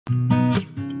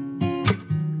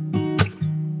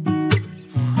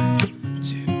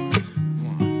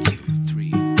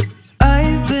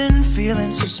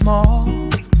small.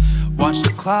 Watch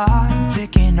the clock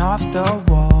ticking off the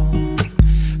wall.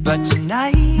 But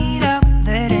tonight I'm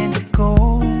letting it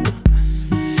go.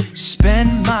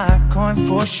 Spend my coin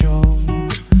for sure.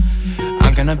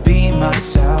 I'm gonna be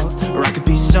myself, or I could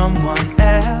be someone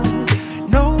else.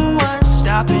 No one's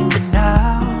stopping me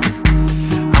now.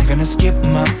 I'm gonna skip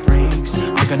my breaks,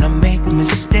 I'm gonna make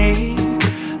mistakes.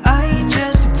 I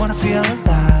just wanna feel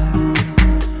alive.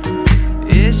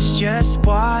 It's just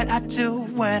what I do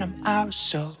when I'm out,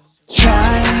 so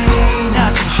try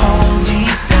not to hold me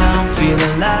down. Feel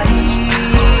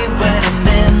alive when I'm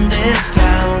in this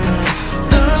town.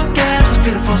 Look at those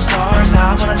beautiful stars.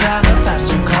 I wanna drive a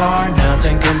faster car.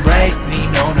 Nothing can break me,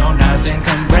 no, no, nothing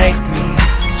can break me.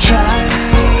 Try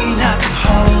not to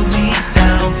hold me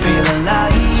down. Feel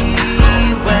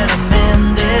alive when I'm in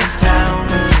this town.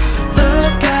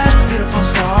 Look at those beautiful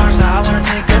stars. I wanna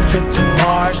take a trip to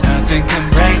Mars. Nothing can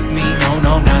break me, no,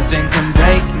 no, nothing can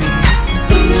break me.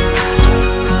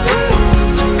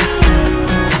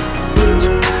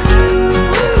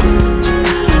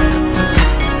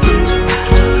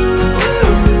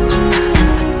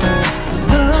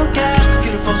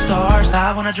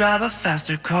 I wanna drive a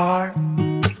faster car.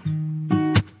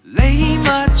 Lay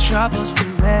my troubles to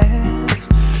rest.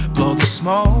 Blow the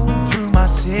smoke through my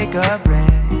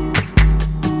cigarette.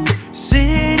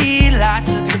 City lights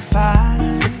looking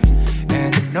fine,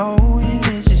 and I know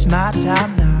this is my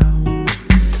time now.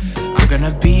 I'm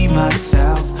gonna be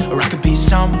myself, or I could be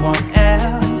someone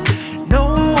else. No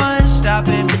one's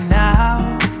stopping me now.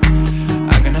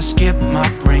 I'm gonna skip my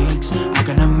breaks, I'm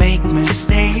gonna make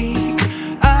mistakes.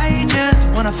 I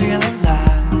just wanna feel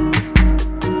alive.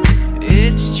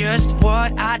 It's just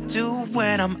what I do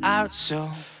when I'm out, so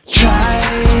try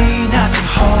not to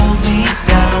hold me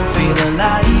down. Feel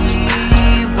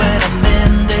alive when I'm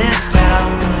in this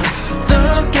town.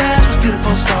 Look at those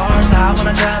beautiful stars. I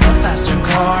wanna drive a faster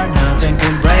car. Nothing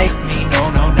can break me,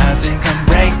 no, no, nothing can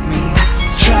break me.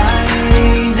 Try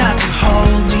not to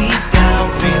hold me down.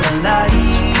 Feel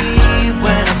alive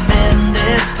when I'm in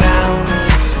this town.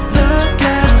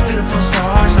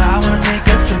 I wanna take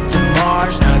a trip to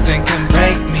Mars. Nothing can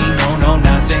break me, no, no,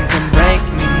 nothing can break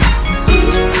me.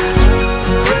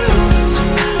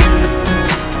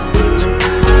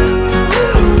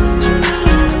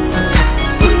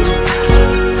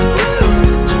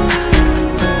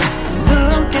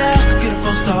 Look at the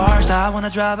beautiful stars. I wanna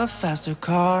drive a faster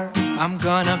car. I'm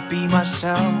gonna be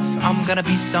myself, I'm gonna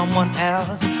be someone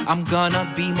else. I'm gonna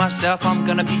be myself, I'm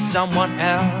gonna be someone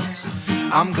else.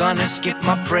 I'm gonna skip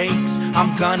my breaks,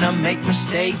 I'm gonna make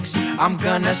mistakes. I'm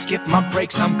gonna skip my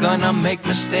breaks, I'm gonna make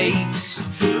mistakes.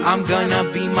 I'm gonna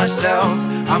be myself,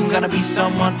 I'm gonna be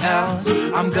someone else.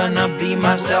 I'm gonna be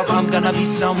myself, I'm gonna be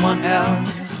someone else.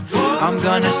 I'm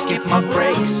gonna skip my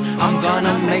breaks, I'm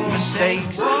gonna make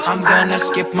mistakes. I'm gonna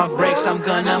skip my breaks, I'm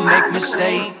gonna make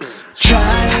mistakes.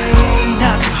 Try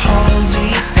not to hold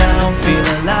me down. Feel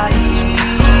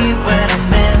alive when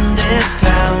I'm in this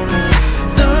town.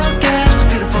 Look at those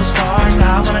beautiful stars.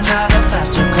 I wanna drive a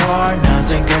faster car.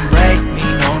 Nothing can break me,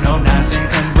 no, no, nothing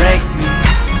can break me.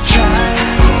 Try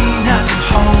not to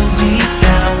hold me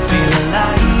down. Feel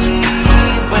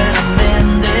alive when I'm in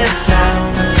this town.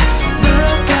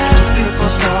 Look at those beautiful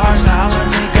stars. I wanna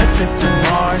take a trip to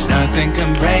Mars. Nothing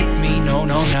can break me, no,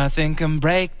 no, nothing can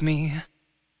break me.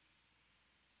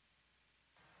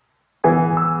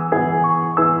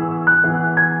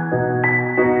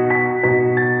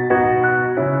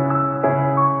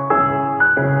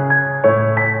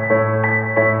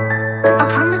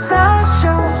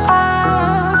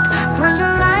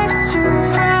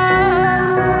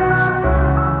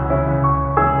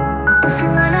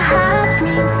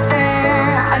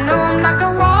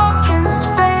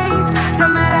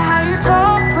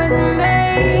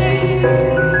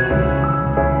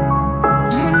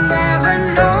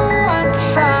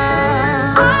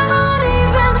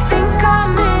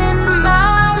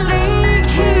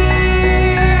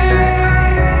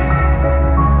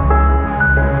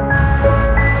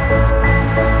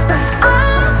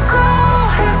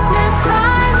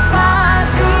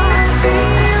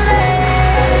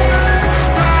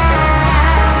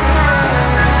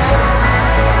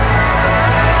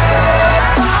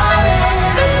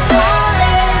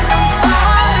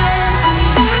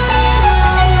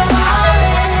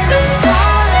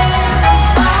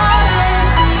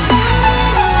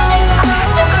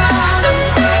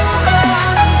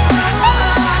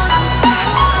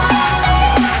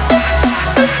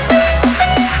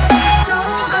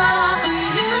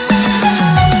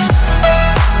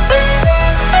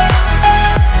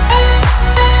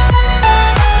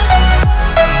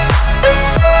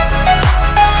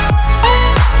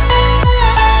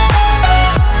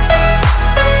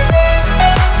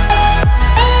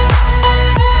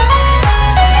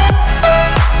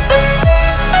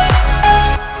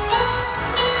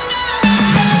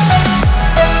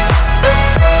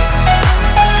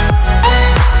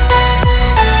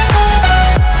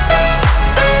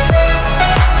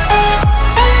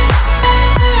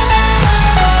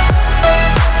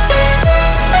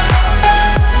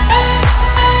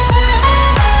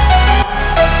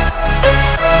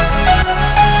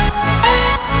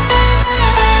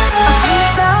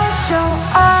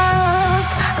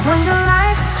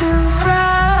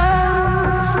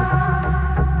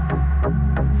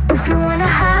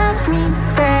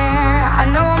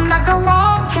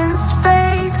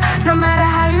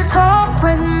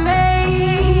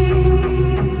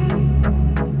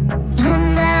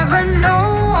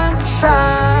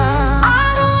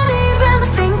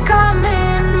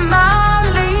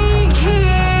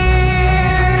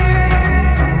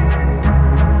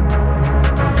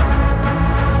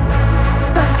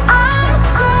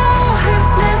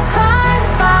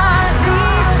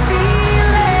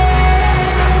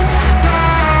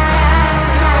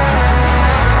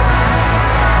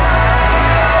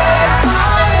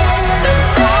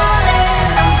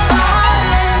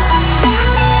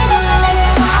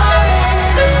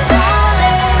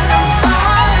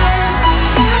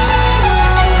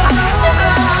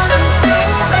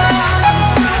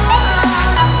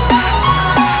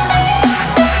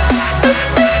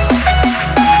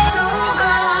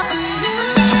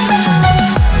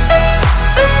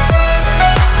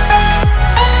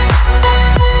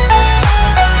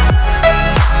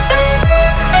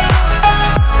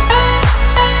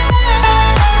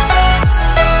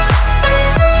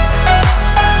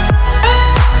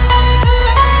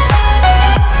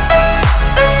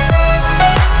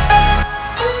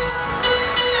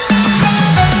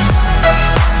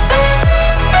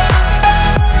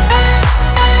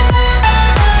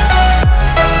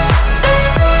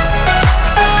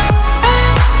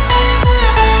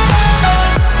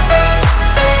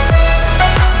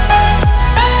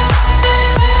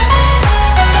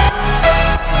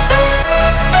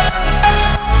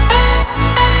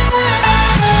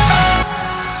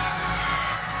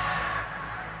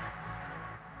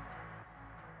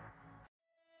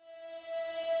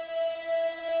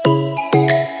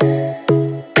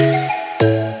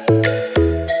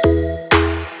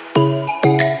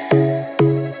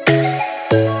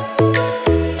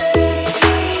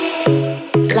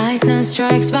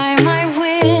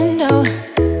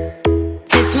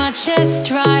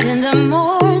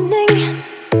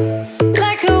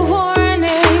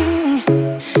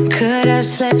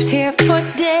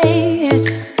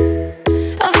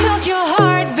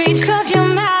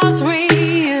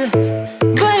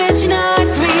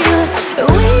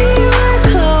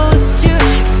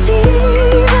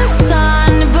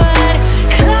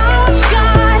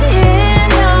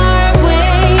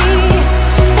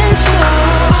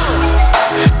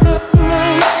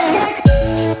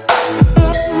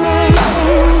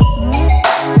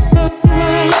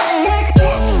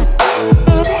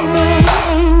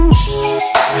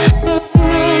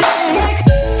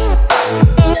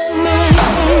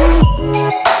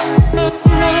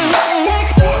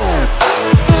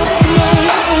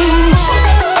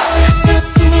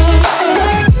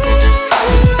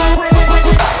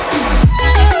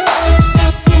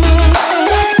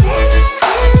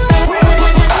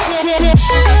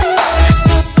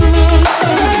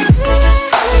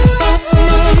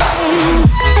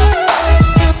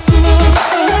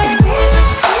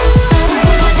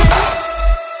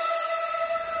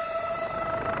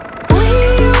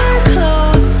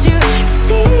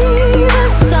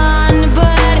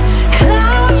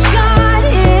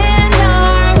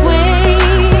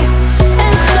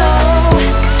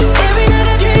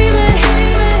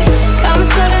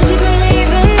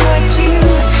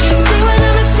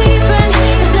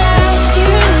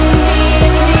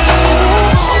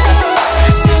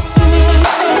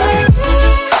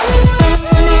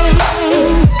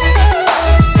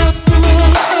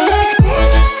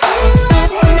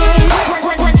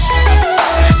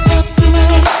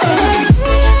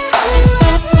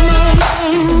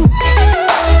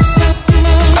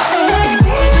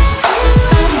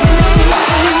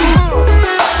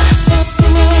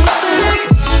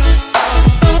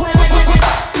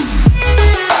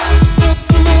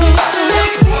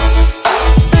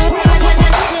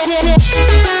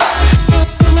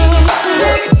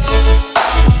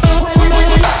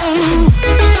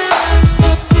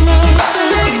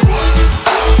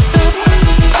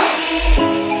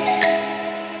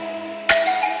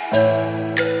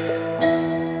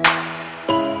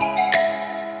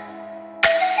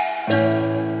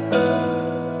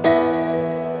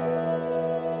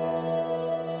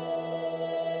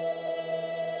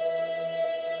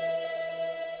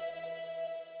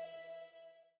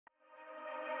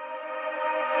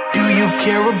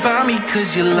 care about me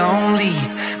cause you're lonely,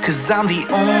 cause I'm the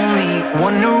only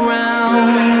one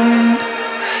around.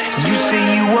 You say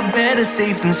you are better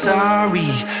safe than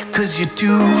sorry, cause you're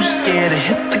too scared to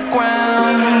hit the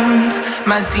ground.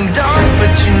 Might seem dark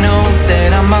but you know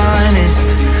that I'm honest.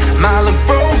 Might look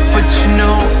broke but you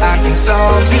know I can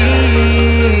solve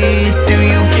it. Do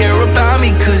you care about me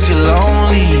cause you're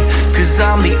lonely, cause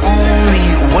I'm the only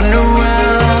one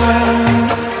around.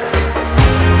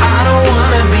 I don't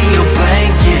wanna be your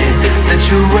blanket that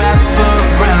you wrap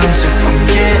around to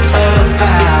forget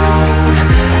about.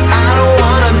 I don't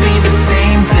wanna be the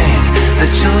same thing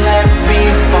that you left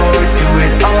before. Do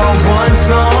it all once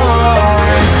more.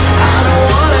 I don't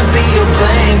wanna be your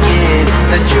blanket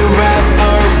that you wrap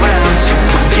around to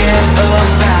forget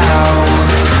about.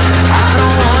 I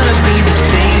don't wanna be the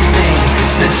same thing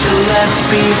that you left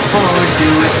before.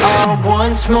 Do it all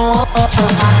once more.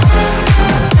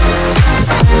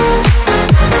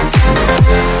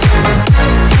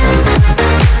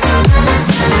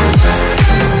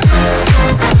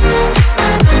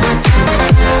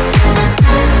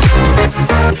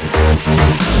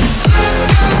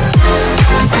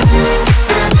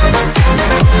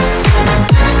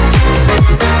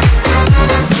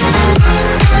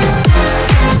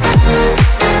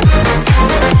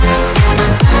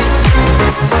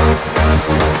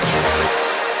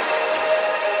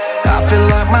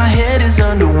 My head is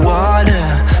underwater,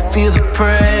 feel the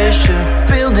pressure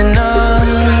building up.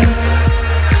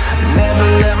 Never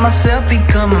let myself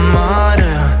become a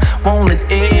martyr, won't let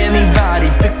anybody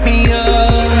pick me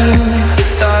up.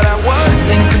 Thought I was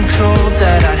in control,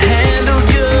 that I'd handle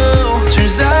you.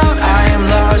 Turns out I am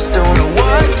lost, don't know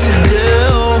what to do.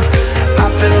 I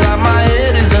feel like my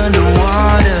head is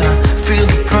underwater, feel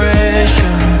the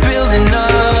pressure building up.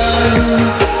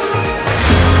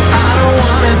 I don't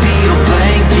wanna be your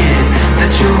blanket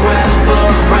that you wrap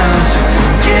around to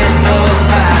forget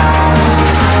about.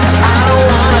 I don't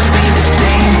wanna be the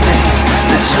same thing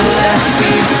that you left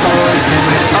before. Do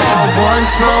it all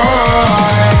once more.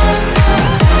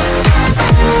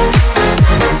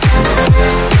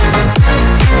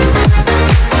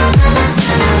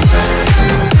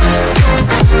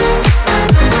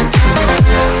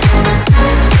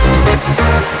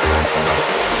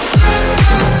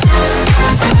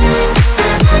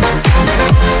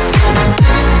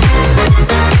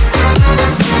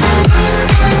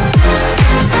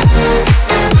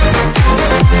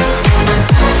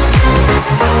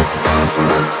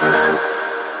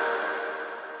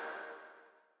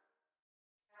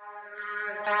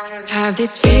 Have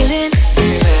this feeling,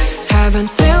 haven't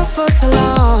felt for so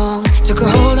long. Took a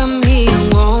hold of me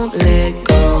and won't let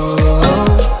go.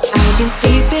 I've been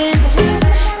sleeping,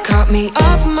 caught me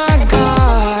off my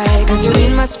guard, cause you're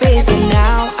in my space and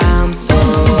now I'm so.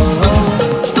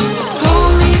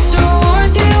 Hold me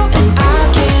towards you and I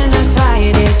cannot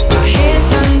fight it. My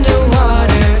head's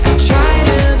underwater, I try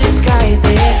to disguise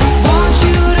it. Want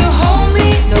you to hold me,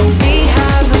 though we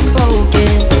haven't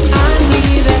spoken. I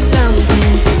need that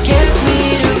something to get me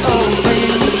to open.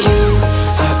 You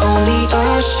are only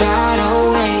a shot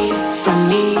away from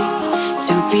me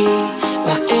to be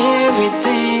my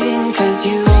everything. Cause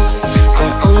you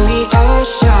are only a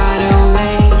shot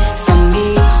away from me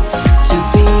to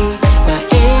be my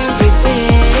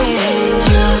everything.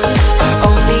 You are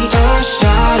only a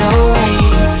shot away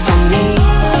from me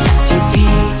to be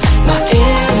my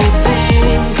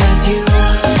everything. Cause you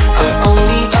are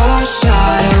only a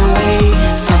shot away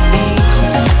from me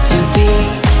to be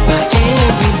my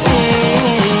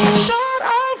everything. Shot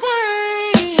away.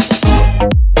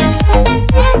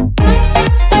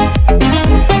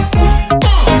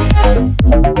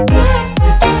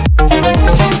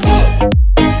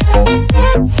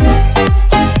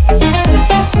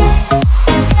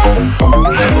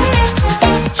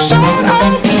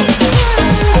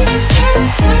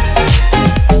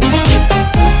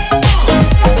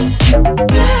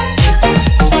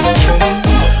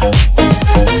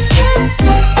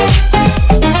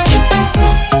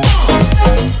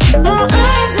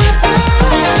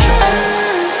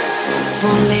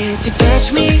 Won't let you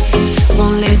touch me,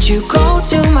 won't let you go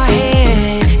to my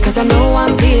head. Cause I know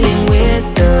I'm dealing with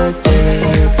the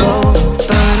devil.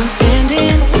 But I'm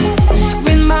standing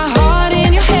with my heart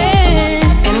in your hand,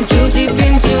 and I'm too deep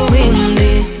into in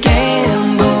this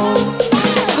gamble.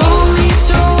 Hold me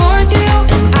towards you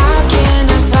and I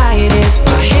cannot fight it.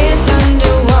 My head's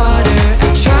underwater, I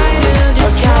try to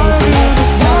disguise it.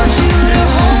 Want you to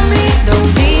hold me, though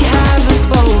we haven't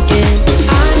spoken.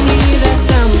 I need that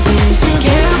something to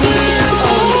get me to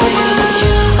open.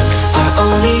 You are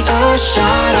only a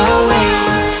shot away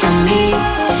from me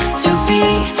to be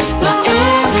my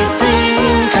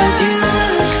everything. Cause you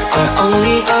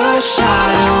Woodshire.